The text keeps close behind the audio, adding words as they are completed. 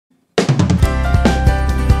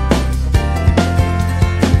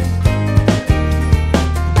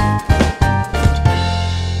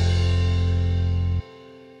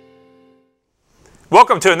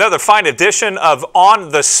Welcome to another fine edition of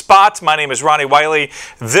On the Spot. My name is Ronnie Wiley.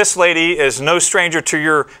 This lady is no stranger to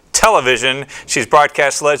your television. She's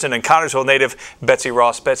broadcast legend and Connersville native Betsy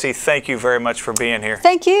Ross. Betsy, thank you very much for being here.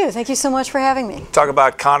 Thank you. Thank you so much for having me. Talk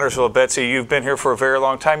about Connersville, Betsy. You've been here for a very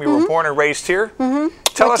long time. You were born and raised here.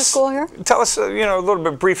 Went to school here. Tell us, a little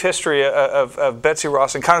bit brief history of Betsy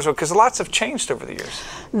Ross and Connersville, because lots have changed over the years.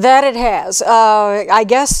 That it has. I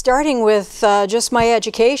guess starting with just my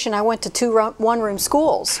education, I went to two one-room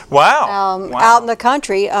schools. Wow. Out in the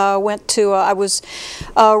country. I was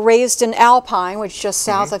raised in Alpine, which is just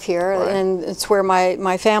south of here, and it's where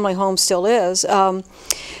my family home still is.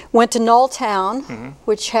 Went to Nulltown,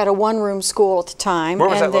 which had a one-room school at the time. Where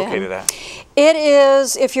was that located at? It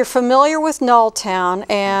is, if you're familiar with Nulltown,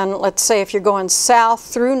 and let's say if you're going south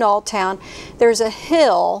through Nulltown, there's a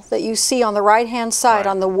hill that you see on the right-hand side,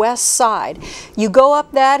 on the west side. You go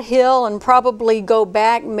up that hill and probably go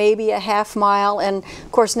back maybe a half mile, and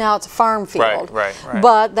of course now it's a farm field. Right.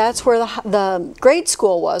 But that's where the grade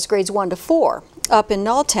school was, grades 1 to 4. Up in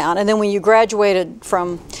Nulltown, and then when you graduated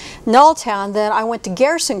from Nulltown, then I went to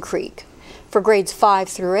Garrison Creek for grades 5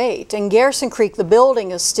 through 8. And Garrison Creek, the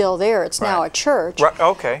building is still there. It's now a church. Right.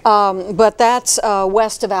 Okay. But that's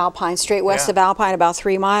west of Alpine, straight west of Alpine, about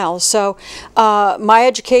 3 miles. So my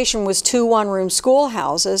education was 2 one-room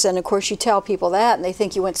schoolhouses, and of course you tell people that, and they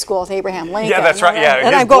think you went to school with Abraham Lincoln. Yeah, that's right. Yeah,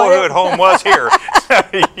 and his boyhood home was here.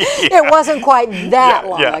 It wasn't quite that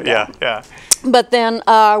long ago. Yeah. But then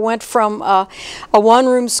I went from a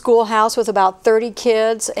one-room schoolhouse with about 30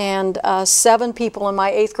 kids and 7 people in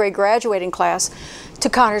my 8th grade graduating class to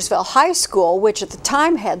Connersville High School, which at the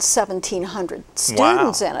time had 1,700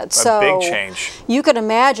 students in it. So a big change. You could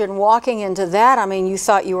imagine walking into that. I mean, you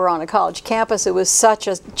thought you were on a college campus. It was such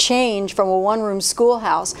a change from a one-room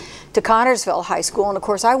schoolhouse to Connersville High School. And of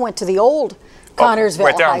course, I went to the old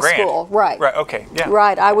Connersville High School. Right. Okay. Yeah.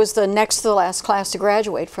 Right. I was the next to the last class to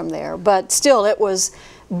graduate from there, but still, it was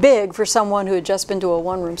big for someone who had just been to a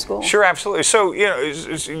one-room school. Sure, absolutely. So,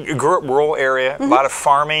 you grew up rural area, a lot of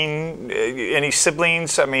farming. Any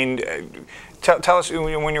siblings? I mean, tell us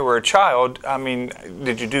when you were a child. I mean,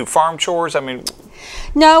 did you do farm chores? I mean.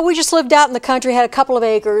 No, we just lived out in the country, had a couple of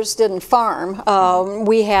acres, didn't farm.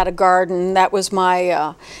 We had a garden. That was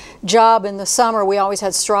my job in the summer. We always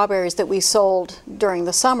had strawberries that we sold during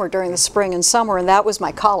the summer, during the spring and summer, and that was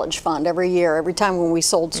my college fund every year. Every time when we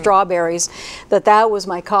sold strawberries, that was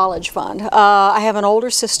my college fund. I have an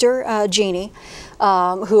older sister, Jeannie,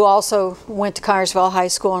 who also went to Connersville High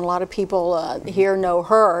School, and a lot of people here know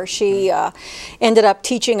her. She ended up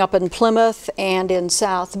teaching up in Plymouth and in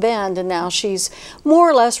South Bend, and now she's more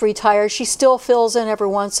or less retired. She still fills in every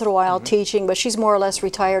once in a while teaching, but she's more or less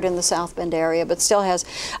retired in the South Bend area, but still has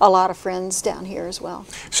a lot of friends down here as well.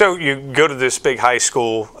 So you go to this big high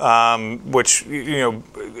school, which,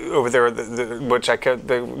 over there,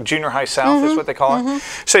 the junior high south is what they call it.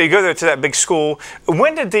 So you go there to that big school.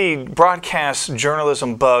 When did the broadcast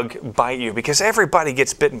journalism bug bite you? Because everybody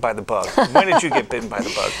gets bitten by the bug. When did you get bitten by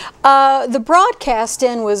the bug? The broadcast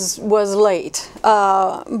end was late,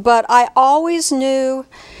 but I always knew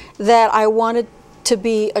that I wanted to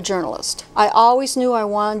be a journalist. I always knew I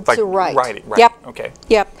wanted to write. Right. Yep. Okay.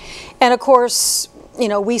 Yep. And of course,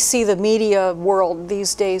 we see the media world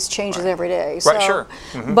these days changes every day. So, right, sure.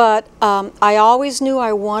 But I always knew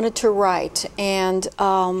I wanted to write, and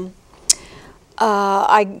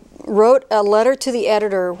I wrote a letter to the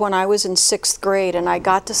editor when I was in 6th grade, and I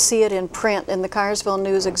got to see it in print in the Connersville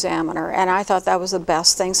News-Examiner, and I thought that was the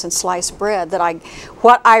best thing since sliced bread, that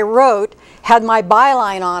what I wrote had my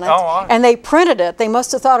byline on it, and they printed it. They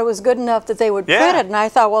must have thought it was good enough that they would print it, and I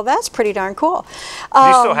thought, well, that's pretty darn cool. Do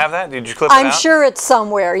you still have that? Did you clip it out? I'm sure it's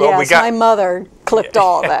somewhere, yes. My mother clipped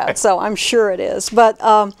all of that, so I'm sure it is. But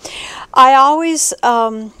I always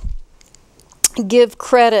give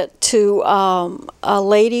credit to a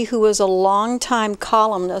lady who was a longtime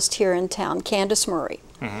columnist here in town, Candace Murray.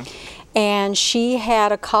 And she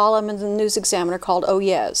had a column in the News-Examiner called Oh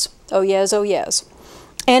Yes, Oh Yes, Oh Yes.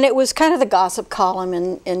 And it was kind of the gossip column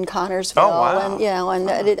in Connersville. Oh, wow.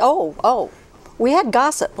 And we had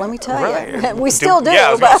gossip, let me tell you. We still do. Yeah,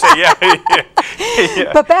 I was going to say,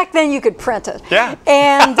 yeah. But back then you could print it. Yeah.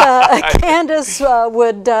 And Candace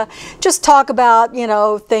would just talk about,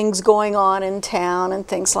 things going on in town and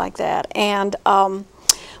things like that. And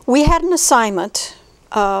we had an assignment.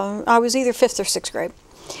 I was either 5th or 6th grade.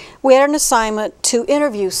 We had an assignment to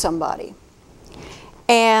interview somebody.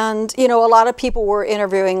 And, a lot of people were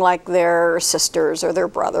interviewing like their sisters or their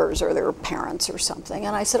brothers or their parents or something.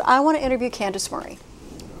 And I said, I want to interview Candace Murray.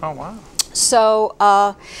 Oh, wow. So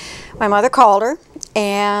my mother called her,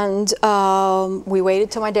 and we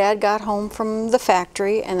waited till my dad got home from the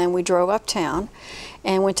factory, and then we drove uptown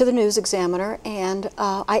and went to the News Examiner, and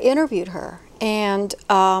I interviewed her. And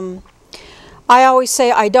I always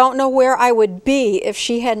say I don't know where I would be if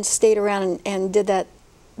she hadn't stayed around and did that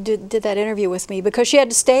interview with me, because she had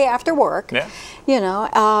to stay after work, yeah. you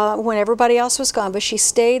know, when everybody else was gone. But she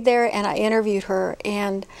stayed there, and I interviewed her,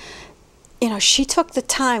 and you know, she took the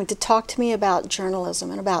time to talk to me about journalism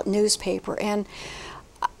and about newspaper. And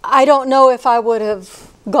I don't know if I would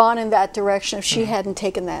have gone in that direction if she hadn't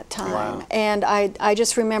taken that time. Wow. And I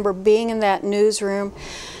just remember being in that newsroom,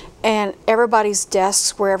 and everybody's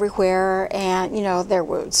desks were everywhere, and you know, there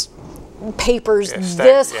was papers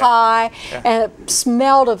this high, and it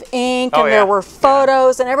smelled of ink, and there were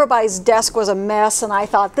photos, and everybody's desk was a mess, and I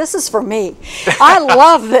thought, this is for me. I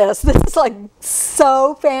love this. This is like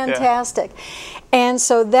so fantastic. And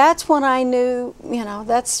so that's when I knew, you know,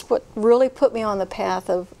 that's what really put me on the path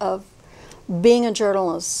of being a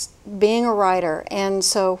journalist, being a writer. And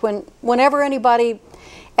so whenever anybody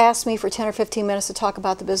ask me for 10 or 15 minutes to talk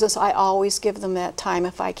about the business, I always give them that time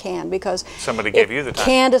if I can, because somebody gave you the time.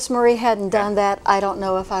 Candace Murray hadn't done that, I don't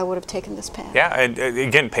know if I would have taken this path. Yeah, and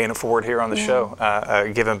again, paying it forward here on the show,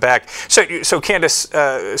 giving back. So Candace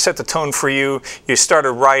set the tone for you. You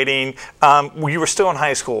started writing. You were still in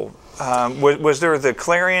high school. Was there the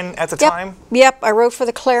Clarion at the time? Yep, I wrote for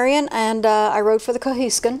the Clarion, and I wrote for the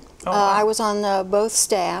Coheescan. Oh, wow. I was on both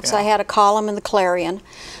staffs. I had a column in the Clarion.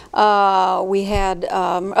 We had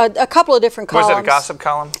a couple of different columns. Was it a gossip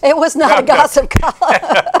column? It was not a gossip column.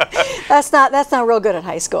 That's not real good at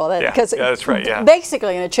high school. That's right. Yeah.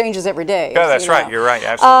 Basically, and it changes every day. Yeah, that's right. You're right.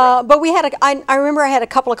 Absolutely. Right. But we had I remember I had a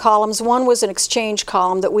couple of columns. One was an exchange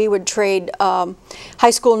column that we would trade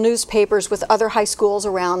high school newspapers with other high schools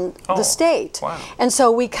around the state. Wow. And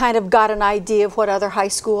so we kind of got an idea of what other high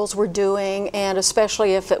schools were doing, and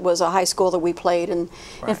especially if it was a high school that we played in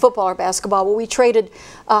football or basketball. But we traded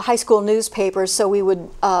high school newspapers, so we would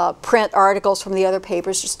print articles from the other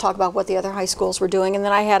papers, just talk about what the other high schools were doing. And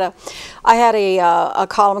then I had a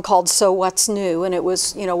column called "So What's New," and it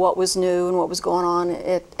was, you know, what was new and what was going on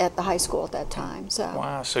at the high school at that time. So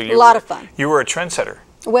wow, so a lot of fun. You were a trendsetter.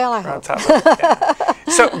 Well, I hope.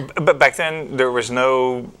 So, but back then there was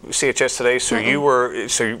no CHS Today. So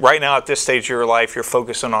right now at this stage of your life, you're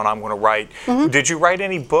focusing on, I'm going to write. Did you write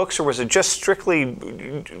any books, or was it just strictly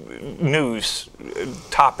news,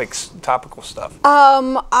 topical stuff?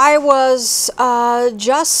 I was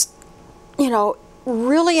just, you know,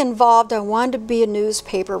 really involved. I wanted to be a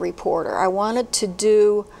newspaper reporter. I wanted to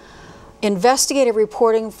do investigative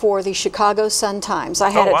reporting for the Chicago Sun-Times.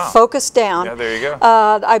 I had it focused down. Yeah, there you go.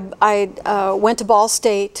 I went to Ball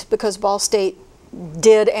State because Ball State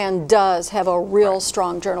did and does have a real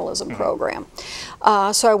strong journalism program.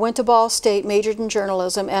 So I went to Ball State, majored in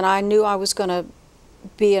journalism, and I knew I was going to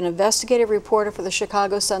be an investigative reporter for the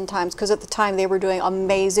Chicago Sun-Times, because at the time they were doing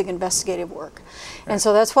amazing investigative work. And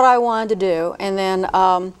so that's what I wanted to do. And then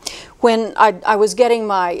when I was getting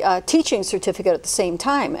my teaching certificate at the same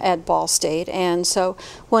time at Ball State, and so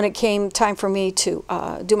when it came time for me to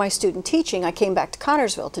do my student teaching, I came back to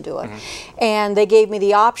Connersville to do it. And they gave me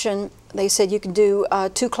the option. They said you can do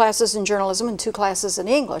 2 classes in journalism and 2 classes in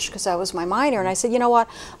English, because that was my minor. And I said, you know what,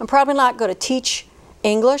 I'm probably not going to teach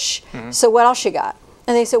English, so what else you got?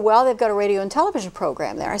 And they said, well, they've got a radio and television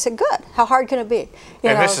program there. I said, good. How hard can it be?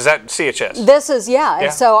 And this is at CHS? This is,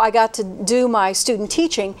 And so I got to do my student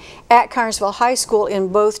teaching at Connersville High School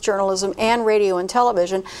in both journalism and radio and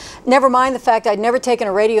television. Never mind the fact I'd never taken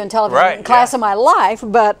a radio and television class in my life.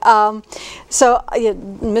 But so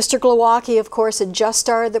Mr. Glowacki, of course, had just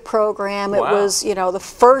started the program. It was, you know, the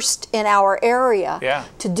first in our area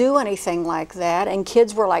to do anything like that. And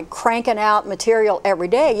kids were like cranking out material every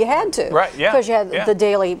day. You had to. Because you had the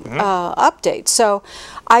daily updates. So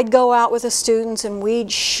I'd go out with the students, and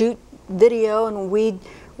we'd shoot video, and we'd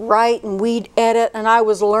write, and we'd edit, and I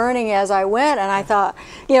was learning as I went. And I thought,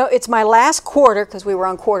 you know, it's my last quarter, because we were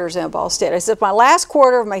on quarters in Ball State. I said, my last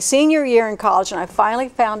quarter of my senior year in college, and I finally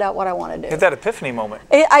found out what I want to do. Had that epiphany moment?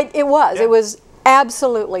 It was. It was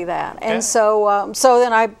absolutely that. And so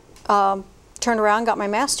then I turned around, got my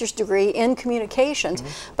master's degree in communications,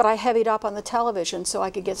 but I heavied up on the television so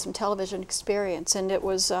I could get some television experience. And it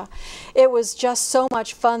was just so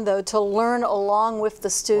much fun, though, to learn along with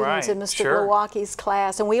the students in Mr. Glowacki's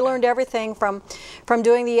class. And we learned everything from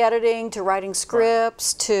doing the editing to writing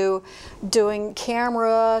scripts to doing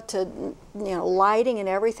camera to, you know, lighting and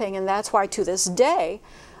everything. And that's why to this day,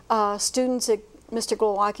 students at Mr.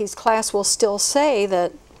 Glowacki's class will still say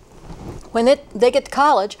that when they get to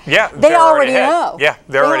college, yeah, they already know. Yeah,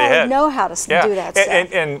 they're already ahead. Know how to do that stuff.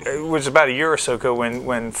 And it was about a year or so ago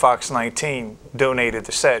when Fox 19 donated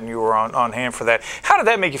the set, and you were on hand for that. How did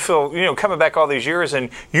that make you feel, you know, coming back all these years, and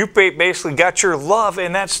you basically got your love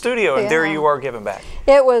in that studio, and there you are giving back?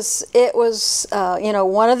 It was you know,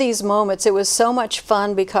 one of these moments. It was so much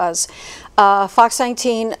fun because Fox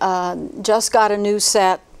 19 just got a new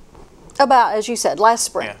set about, as you said, last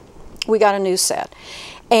spring. Yeah. We got a new set.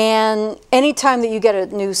 And anytime that you get a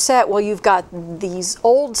new set, well, you've got these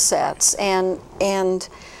old sets, and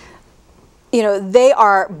you know, they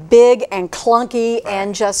are big and clunky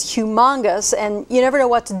and just humongous, and you never know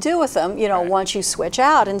what to do with them, you know, once you switch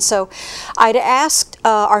out. And so I'd asked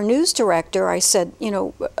our news director, I said, you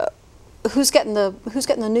know, who's getting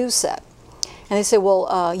the news set? And they said, well,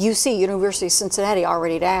 UC, University of Cincinnati,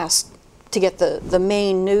 already had asked to get the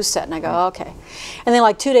main news set. And I go, okay. And then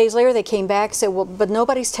like 2 days later, they came back and said, well, but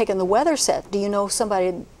nobody's taken the weather set. Do you know if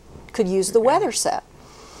somebody could use the weather set?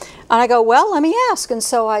 And I go, well, let me ask. And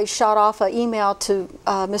so I shot off an email to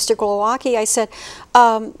Mr. Glowacki. I said,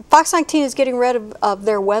 Fox 19 is getting rid of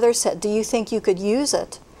their weather set. Do you think you could use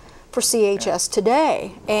it for CHS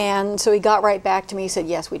today? And so he got right back to me. He said,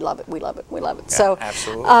 yes, we'd love it, we love it, we love it. Yeah, so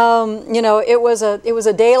absolutely. you know, it was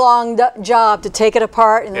a day-long job to take it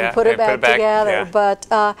apart and then put it back together. Yeah.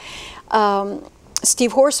 But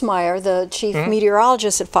Steve Horsemeyer, the chief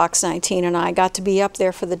meteorologist at Fox 19, and I got to be up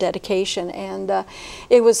there for the dedication, and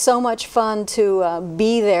it was so much fun to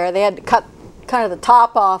be there. They had to cut kind of the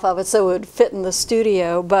top off of it so it would fit in the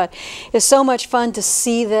studio, but it's so much fun to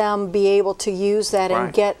see them be able to use that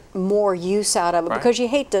and get more use out of it, because you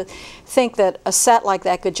hate to think that a set like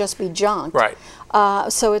that could just be junked. Right.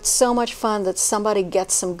 So it's so much fun that somebody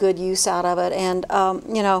gets some good use out of it, and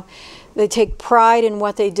you know, they take pride in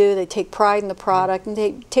what they do, they take pride in the product, and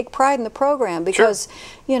they take pride in the program, because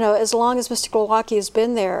you know, as long as Mr. Glowacki has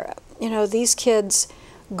been there, you know, these kids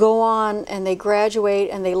go on and they graduate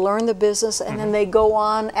and they learn the business, and then they go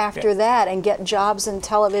on after that and get jobs in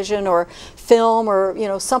television or film, or you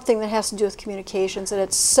know, something that has to do with communications, and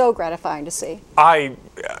it's so gratifying to see. I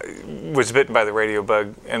was bitten by the radio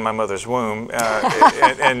bug in my mother's womb,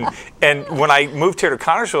 and when I moved here to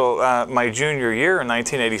Connersville my junior year in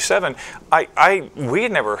 1987, we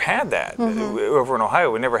had never had that over in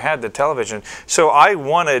Ohio. We never had the television, so I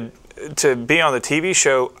wanted to be on the TV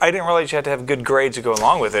show. I didn't realize you had to have good grades to go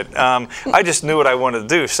along with it. I just knew what I wanted to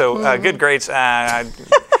do. So good grades,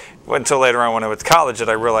 wasn't until later on when I went to college that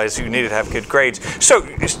I realized you needed to have good grades. So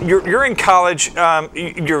you're in college,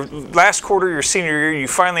 your last quarter, your senior year, you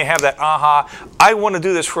finally have that aha, I want to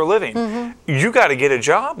do this for a living. You got to get a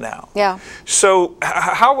job now. Yeah. So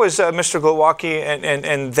how was Mr. Glowacki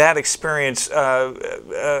and that experience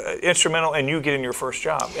instrumental in you getting your first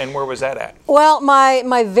job, and where was that at? Well,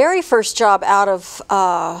 my very first job out of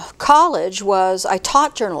college was I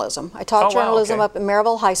taught journalism. I taught journalism up at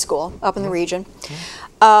Maryville High School, up in the region.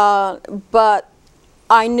 But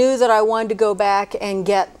I knew that I wanted to go back and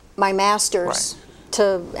get my master's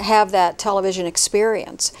to have that television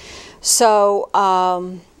experience. So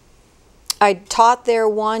I taught there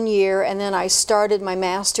 1 year, and then I started my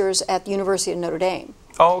master's at the University of Notre Dame.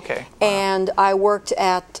 Oh, okay. Wow. And I worked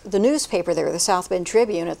at the newspaper there, the South Bend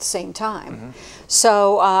Tribune, at the same time.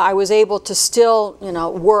 So I was able to still, you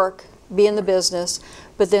know, work, be in the business,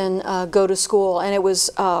 but then go to school. And it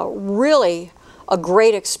was really a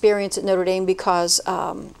great experience at Notre Dame, because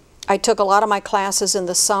I took a lot of my classes in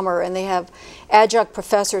the summer, and they have adjunct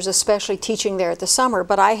professors especially teaching there at the summer.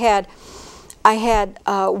 But I had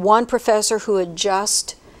one professor who had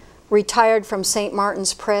just retired from St.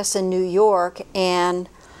 Martin's Press in New York, and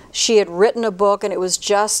she had written a book, and it was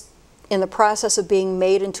just in the process of being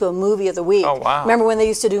made into a movie of the week. Oh, wow. Remember when they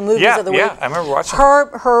used to do movies of the week? Yeah, I remember watching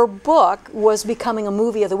her book was becoming a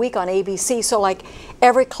movie of the week on ABC, so like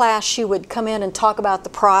every class she would come in and talk about the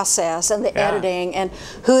process and the editing and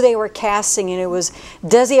who they were casting, and it was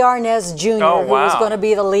Desi Arnaz Jr. who was going to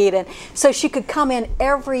be the lead, and so she could come in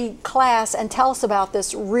every class and tell us about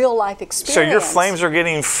this real life experience. So your flames are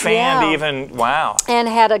getting fanned even, wow. And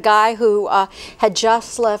had a guy who had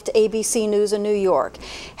just left ABC News in New York,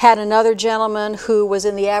 had another gentleman who was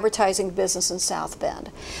in the advertising business in South Bend.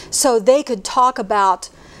 So they could talk about,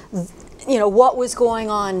 you know, what was going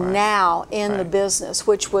on now in the business,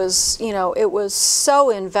 which was, you know, it was so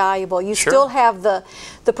invaluable. You still have the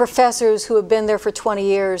professors who have been there for 20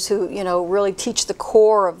 years who, you know, really teach the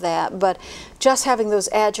core of that, but just having those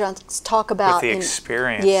adjuncts talk about with the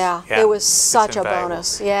experience. It was such a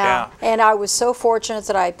bonus. And I was so fortunate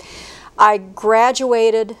that I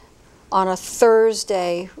graduated on a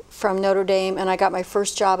Thursday from Notre Dame, and I got my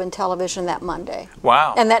first job in television that Monday.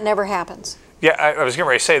 Wow. And that never happens. Yeah, I was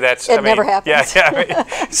going to say that's. It never happens. Yeah, yeah. I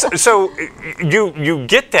mean, so you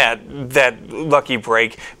get that lucky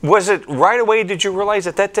break. Was it right away? Did you realize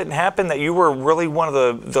that didn't happen? That you were really one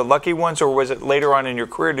of the lucky ones, or was it later on in your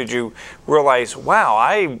career? Did you realize, wow,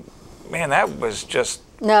 man, that was just.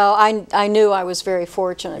 No, I knew I was very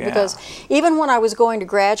fortunate because even when I was going to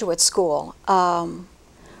graduate school,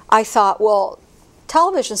 I thought, well,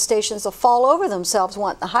 television stations will fall over themselves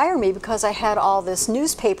wanting to hire me because I had all this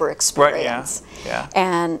newspaper experience. Right,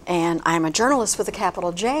 yeah. And I'm a journalist with a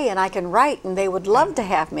capital J, and I can write, and they would love to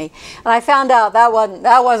have me. And I found out that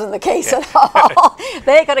wasn't the case at all.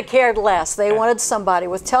 They could have cared less. They wanted somebody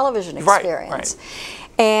with television experience. Right.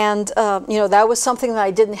 And you know, that was something that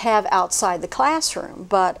I didn't have outside the classroom.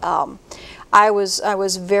 But I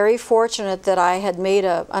was very fortunate that I had made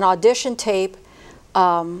an audition tape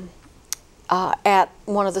at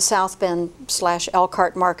one of the South Bend /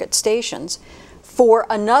 Elkhart Market stations for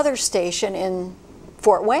another station in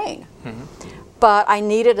Fort Wayne. But I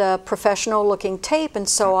needed a professional looking tape, and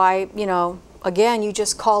so I, you know, again, you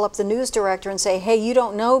just call up the news director and say, hey, you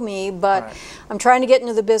don't know me, but I'm trying to get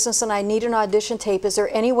into the business and I need an audition tape. Is there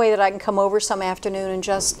any way that I can come over some afternoon and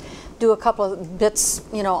just do a couple of bits,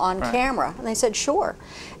 you know, on camera? And they said, sure.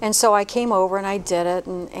 And so I came over and I did it,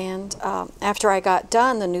 and after I got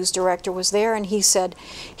done, the news director was there, and he said,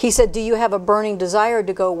 do you have a burning desire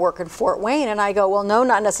to go work in Fort Wayne? And I go, well, no,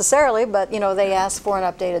 not necessarily, but you know, they asked for an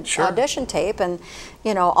updated audition tape, and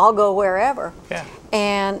you know, I'll go wherever. Yeah.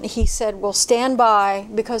 And he said, well, stand by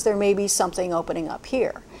because there may be something opening up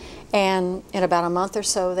here. And in about a month or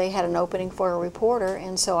so, they had an opening for a reporter,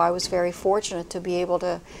 and so I was very fortunate to be able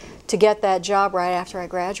to get that job right after I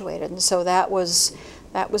graduated. And so that was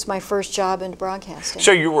my first job in broadcasting.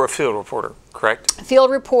 So you were a field reporter, correct? Field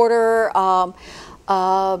reporter,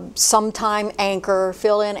 sometime anchor,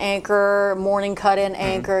 fill-in anchor, morning cut-in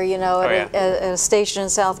anchor. You know, at a station in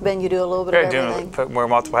South Bend, you do a little bit of everything. Wear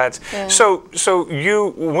multiple hats. Yeah. So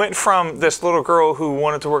you went from this little girl who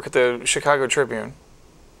wanted to work at the Chicago Tribune.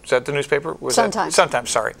 Is that the newspaper? Sun-Times. Sun-Times,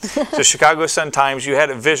 sorry. So Chicago Sun-Times, you had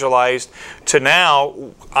it visualized, to now,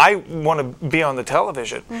 I want to be on the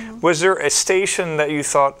television. Was there a station that you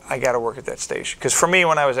thought, I got to work at that station? Because for me,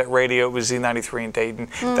 when I was at radio, it was Z93 in Dayton.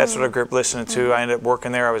 That's what I grew up listening to. I ended up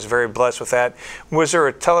working there. I was very blessed with that. Was there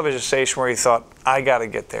a television station where you thought, I got to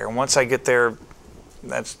get there? And once I get there,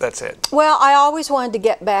 that's it. Well, I always wanted to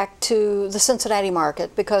get back to the Cincinnati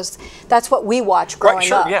market because that's what we watched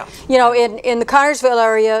growing up. Yeah. You know, in the Connersville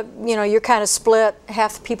area, you know, you're kind of split.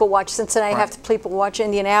 Half the people watch Cincinnati, half the people watch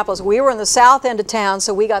Indianapolis. We were in the south end of town,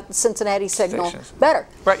 so we got the Cincinnati signal better.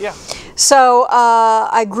 Right, yeah. So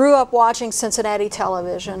I grew up watching Cincinnati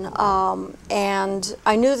television, and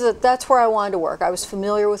I knew that that's where I wanted to work. I was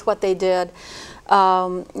familiar with what they did.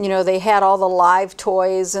 You know, they had all the live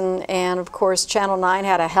toys, and of course Channel 9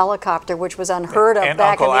 had a helicopter, which was unheard of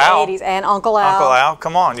back in the 80s. And Uncle Al. Uncle Al,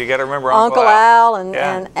 come on, you got to remember Uncle Al and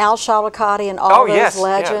Al Shattuckotty and all those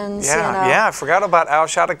legends. Yeah, you know. yeah, I forgot about Al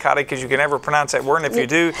Shattuckotty because you can never pronounce that word, and if you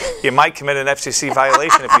do, you might commit an FCC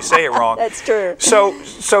violation if you say it wrong. That's true.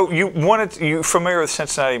 So you're familiar with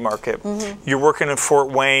Cincinnati market. You're working in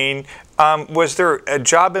Fort Wayne. Was there a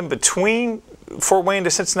job in between Fort Wayne to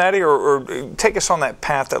Cincinnati, or take us on that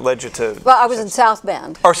path that led you to? Well, I was in South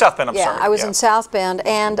Bend. Or South Bend, I'm sorry. Yeah, I was in South Bend,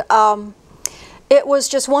 and it was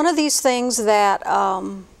just one of these things that,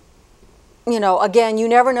 you know, again, you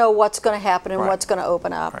never know what's going to happen and what's going to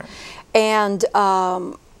open up. And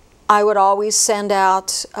I would always send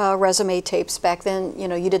out resume tapes. Back then, you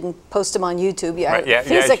know, you didn't post them on YouTube. You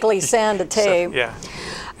physically send a tape.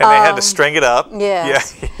 And they had to string it up.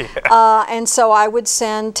 Yes. And so I would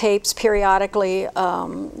send tapes periodically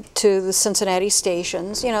to the Cincinnati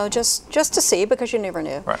stations, you know, just to see, because you never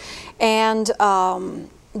knew. And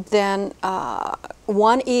then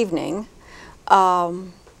one evening,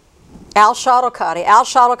 Al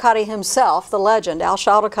Shattuckotty himself, the legend, Al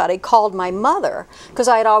Shattuckotty, called my mother, because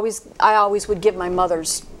I always would give my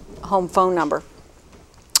mother's home phone number,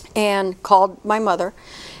 and called my mother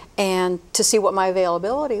and to see what my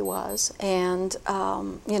availability was, and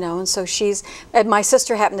you know, and so my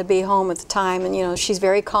sister happened to be home at the time, and you know, she's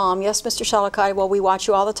very calm. Yes, Mr. Shattuckotty. Well, we watch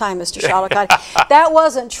you all the time, Mr. Shattuckotty. That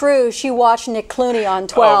wasn't true. She watched Nick Clooney on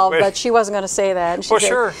 12, but she wasn't going to say that. And she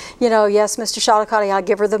said, you know, yes, Mr. Shattuckotty. I'll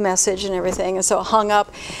give her the message and everything, and so it hung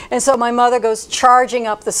up, and so my mother goes charging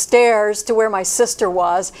up the stairs to where my sister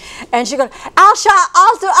was, and she goes, I'll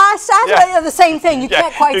do the same thing. You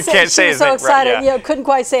can't quite say it. She was so excited, you know, couldn't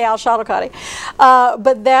quite say a.k.a. Al Shuttlecotty.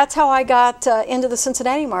 But that's how I got into the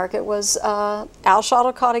Cincinnati market. Was Al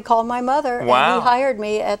Shuttlecotty called my mother, and he hired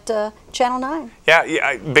me at Channel 9.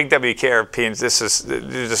 Yeah, big WKRP, and this is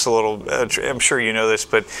just a little, I'm sure you know this,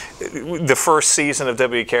 but the first season of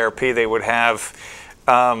WKRP, they would have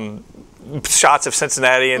shots of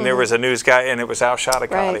Cincinnati, and there was a news guy, and it was Al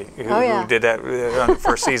Shuttlecotty who did that on the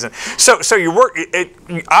first season. So you work.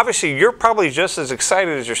 Obviously, you're probably just as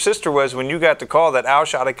excited as your sister was when you got the call that Al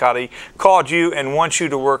Shuttlecotty called you and wants you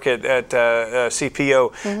to work at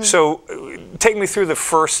CPO. So take me through the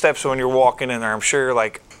first steps when you're walking in there. I'm sure you're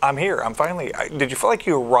like, I'm here. I'm finally. Did you feel like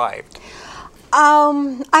you arrived?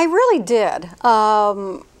 I really did.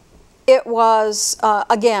 It was,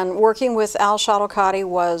 again, working with Al Shuttlecotty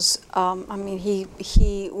was, I mean,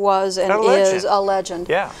 he was and is a legend.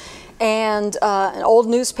 Yeah. And an old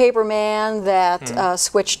newspaper man that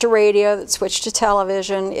switched to radio, that switched to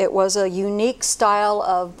television. It was a unique style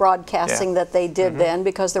of broadcasting that they did then,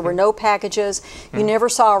 because there were no packages. You never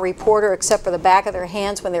saw a reporter except for the back of their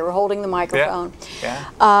hands when they were holding the microphone.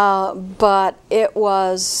 But it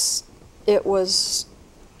was,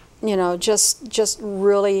 you know, just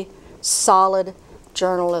really solid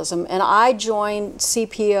journalism. And I joined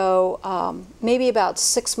CPO maybe about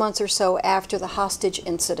 6 months or so after the hostage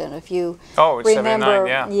incident, if you remember.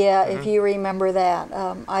 If you remember that.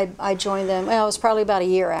 I joined them, well, it was probably about a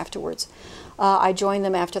year afterwards. I joined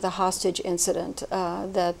them after the hostage incident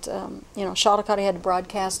that, you know, Shuttlecotty had to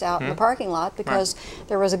broadcast out in the parking lot because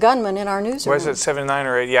there was a gunman in our newsroom. Was it 79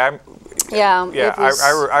 or 8? Yeah.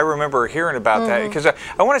 I remember hearing about that, because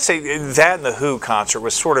I want to say that and the Who concert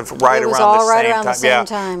was sort of right around the same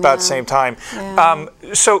time. About the same time.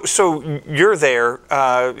 So you're there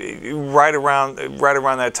right around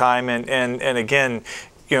that time, and again,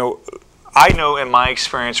 you know, I know in my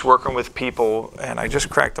experience working with people, and I just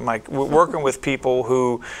cracked the mic, working with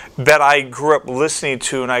people that I grew up listening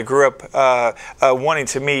to and I grew up wanting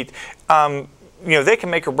to meet. You know, they can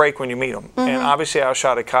make or break when you meet them. And obviously Al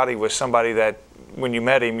Shuttlecotty was somebody that when you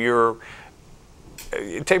met him,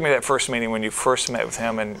 take me to that first meeting when you first met with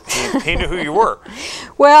him, and he knew who you were.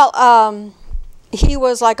 Well, he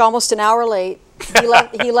was like almost an hour late.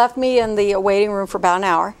 He left me in the waiting room for about an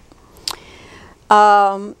hour.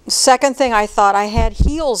 Second thing, I thought I had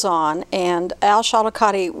heels on, and Al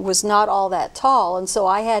Shuttlecotty was not all that tall, and so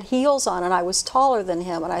I had heels on, and I was taller than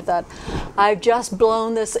him, and I thought, I've just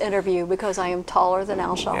blown this interview because I am taller than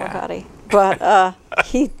Al Shuttlecotty. But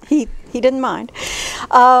he didn't mind,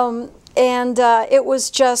 and it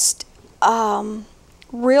was just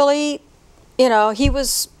really, you know, he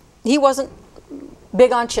wasn't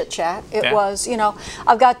big on chit chat. It was, you know,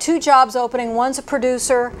 I've got 2 jobs opening. One's a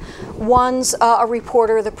producer, one's a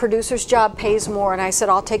reporter. The producer's job pays more, and I said,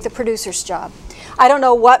 I'll take the producer's job. I don't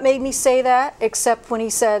know what made me say that, except when he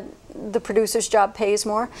said the producer's job pays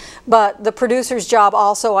more. But the producer's job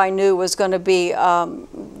also I knew was going to be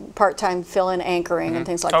part-time fill-in anchoring and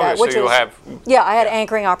things like that. So you'll have... Yeah, I had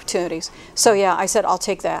anchoring opportunities. So yeah, I said, I'll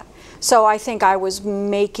take that. So I think I was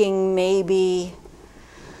making maybe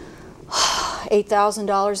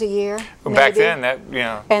 $8,000 a year. Well, back then, that, you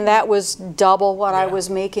know. And that was double what I was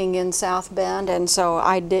making in South Bend, and so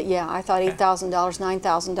I did. Yeah, I thought $8,000,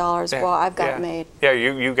 $9,000. Well, I've got it made. Yeah,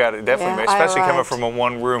 you got it definitely made, especially coming from a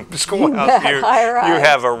one-room schoolhouse. You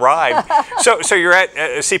have arrived. So you're at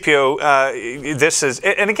CPO. This is,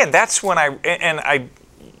 and again, that's when I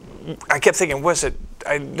kept thinking, was it?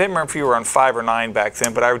 I didn't remember if you were on 5 or 9 back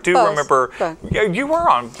then, but I do remember you were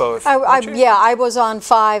on both. Yeah, I was on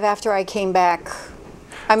 5 after I came back.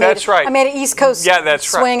 I made an East Coast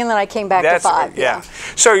swing, and then I came back to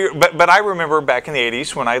 5. So, but I remember back in the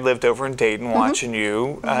 '80s when I lived over in Dayton watching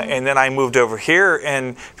you, and then I moved over here,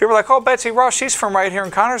 and people were like, "Oh, Betsy Ross, she's from right here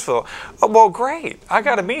in Connersville." Oh, well, great, I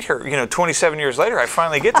got to meet her. You know, 27 years later, I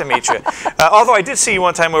finally get to meet you. Although I did see you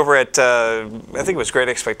one time over at I think it was Great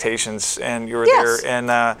Expectations, and you were there,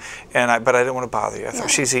 but I didn't want to bother you. I thought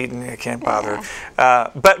she's eating, I can't bother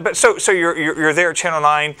her. But so you're there at Channel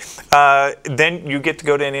 9. Then you get to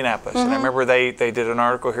go to Indianapolis, and I remember they did an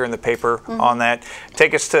article here in the paper on that.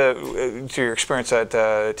 Take us to your experience at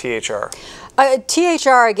THR.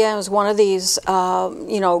 THR again was one of these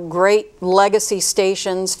you know, great legacy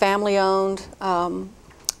stations, family owned.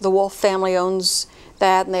 The Wolf family owns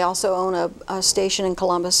that, and they also own a station in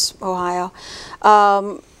Columbus, Ohio.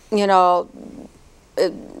 You know,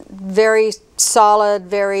 very solid,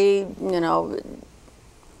 very, you know,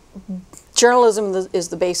 journalism is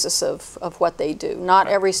the basis of what they do. Not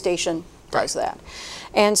every station does that.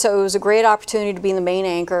 And so it was a great opportunity to be in the main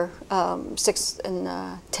anchor, 6 and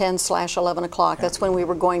 10/11 o'clock. That's when we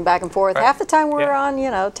were going back and forth. Half the time we were on,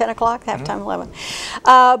 you know, 10 o'clock, half the time 11.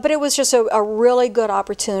 But it was just a really good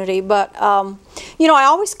opportunity. But, you know, I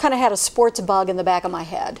always kind of had a sports bug in the back of my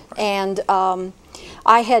head. And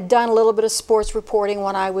I had done a little bit of sports reporting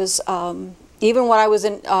when I was, even when I was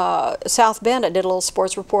in South Bend, I did a little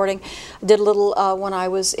sports reporting. I did a little when I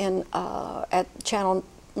was in at Channel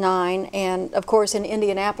 9, and of course in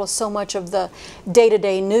Indianapolis, so much of the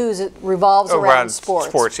day-to-day news revolves around sports.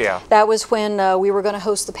 Sports, yeah. That was when we were going to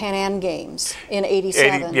host the Pan Am Games in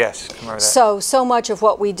 '87. Yes, I remember that. So much of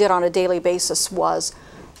what we did on a daily basis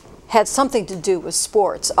had something to do with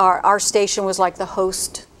sports. Our station was like the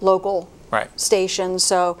host local station,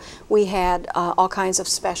 so we had all kinds of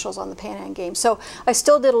specials on the Pan Am Games. So I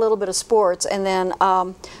still did a little bit of sports, and then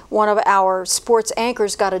one of our sports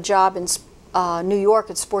anchors got a job in New York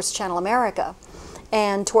at Sports Channel America,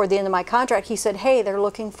 and toward the end of my contract he said, hey, they're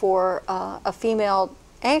looking for a female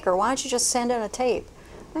anchor, why don't you just send in a tape?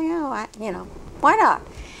 You know, why not?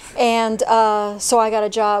 And so I got a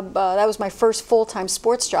job, that was my first full-time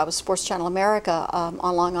sports job at Sports Channel America on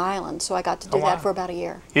Long Island, so I got to do that for about a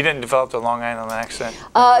year. You didn't develop the Long Island accent?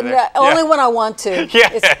 No, only when I want to.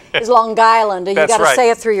 It's Long Island, and you got to say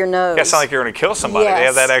it through your nose. It sounds like you're going to kill somebody. Yes. They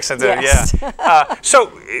have that accent there,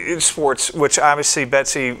 So sports, which obviously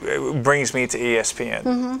Betsy brings me to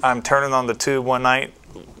ESPN. I'm turning on the tube one night.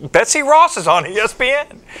 Betsy Ross is on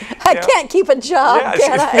ESPN. I can't keep a job,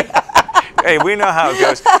 can I? Hey, we know how it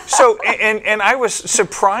goes. So, and I was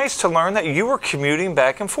surprised to learn that you were commuting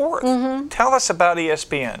back and forth. Tell us about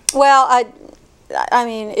ESPN. Well, I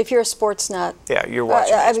mean, if you're a sports nut, you're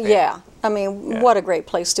watching ESPN. I mean, what a great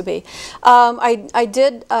place to be. I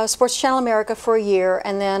did Sports Channel America for a year,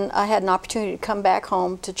 and then I had an opportunity to come back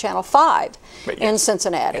home to Channel 5 in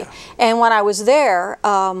Cincinnati. And when I was there,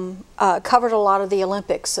 covered a lot of the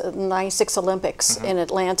Olympics, the '96 Olympics in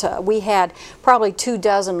Atlanta. We had probably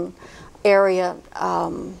 24 area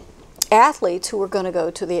athletes who were going to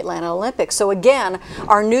go to the Atlanta Olympics. So again,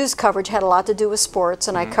 our news coverage had a lot to do with sports,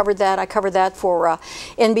 and I covered that. I covered that for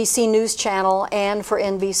NBC News Channel and for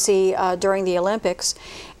NBC during the Olympics.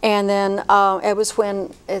 And then it was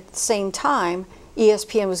when, at the same time,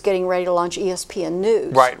 ESPN was getting ready to launch ESPN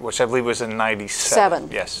News. Right, which I believe was in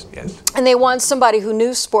 '97. Yes. And they wanted somebody who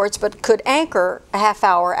knew sports but could anchor a half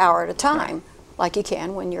hour at a time. Like you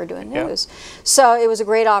can when you're doing news. So it was a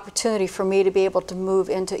great opportunity for me to be able to move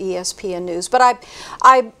into ESPN News. But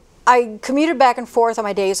I commuted back and forth on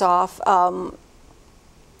my days off,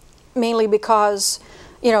 mainly because,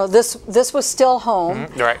 you know, this was still home.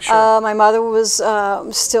 Right, sure. My mother was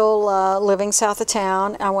still living south of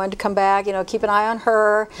town. I wanted to come back, you know, keep an eye on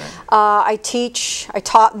her. I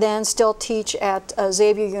taught then, still teach at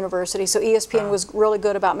Xavier University, so ESPN was really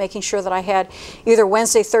good about making sure that I had either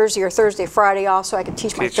Wednesday, Thursday, or Thursday, Friday off, so I could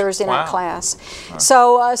teach my Thursday night class.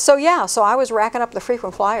 So I was racking up the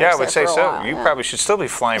frequent flyers. Yeah, I would say so. You probably should still be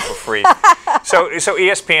flying for free. so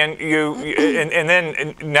ESPN, and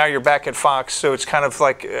then now you're back at Fox, so it's kind of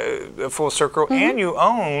like a full circle, and you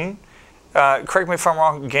own, correct me if I'm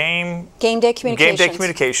wrong, Game Day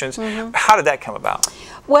Communications. How did that come about?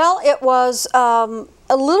 Well, it was a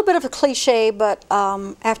little bit of a cliche, but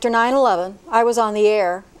after 9/11, I was on the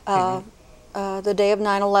air the day of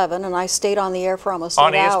 9/11, and I stayed on the air for almost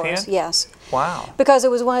 8 hours. On ESPN? Yes. Wow. Because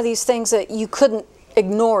it was one of these things that you couldn't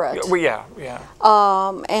ignore it.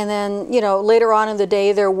 Well, and then, you know, later on in the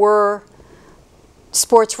day, there were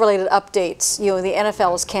sports-related updates. You know, the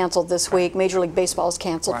NFL is canceled this week. Major League Baseball is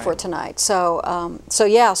canceled for tonight. So, so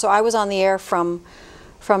I was on the air from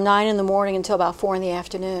 9 in the morning until about 4 in the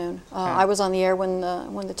afternoon. I was on the air when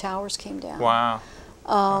the towers came down. Wow.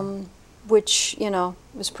 Which, you know,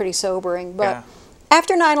 was pretty sobering. But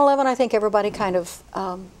after 9/11, I think everybody kind of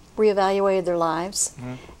reevaluated their lives,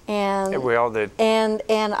 and we all did. And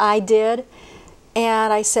I did.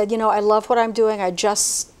 And I said, you know, I love what I'm doing. I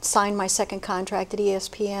just signed my second contract at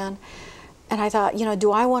ESPN. And I thought, you know,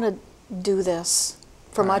 do I want to do this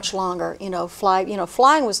for much longer? You know,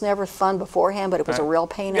 flying was never fun beforehand, but it was a real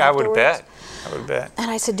pain afterwards. I would bet.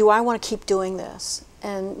 And I said, do I want to keep doing this?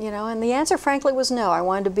 And, you know, and the answer, frankly, was no. I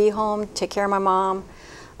wanted to be home, take care of my mom,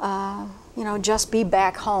 you know, just be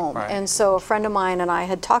back home. And so a friend of mine and I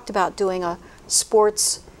had talked about doing a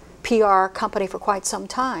sports PR company for quite some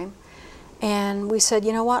time. And we said,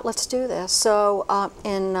 you know what, let's do this. So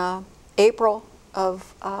in April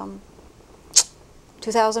of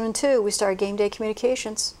 2002, we started Game Day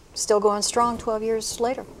Communications, still going strong 12 years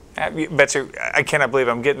later. Betsy, I cannot believe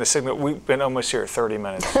I'm getting the signal. We've been almost here 30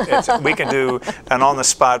 minutes. We can do an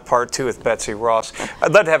on-the-spot part 2 with Betsy Ross.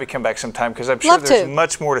 I'd love to have you come back sometime because I'm sure there's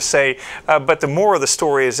much more to say. But the moral of the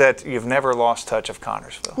story is that you've never lost touch of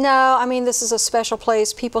Connersville. No, I mean, this is a special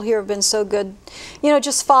place. People here have been so good, you know,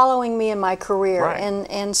 just following me in my career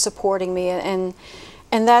and supporting me. And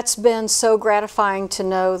that's been so gratifying to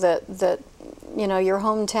know that you know, your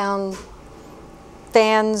hometown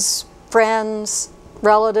fans, friends,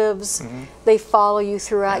 relatives, they follow you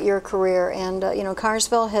throughout your career, and you know,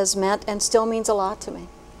 Connersville has meant and still means a lot to me.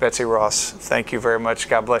 Betsy Ross, thank you very much.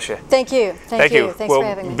 God bless you. Thank you. Thank you. Thanks for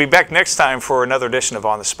having me. We'll be back next time for another edition of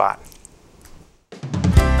On the Spot.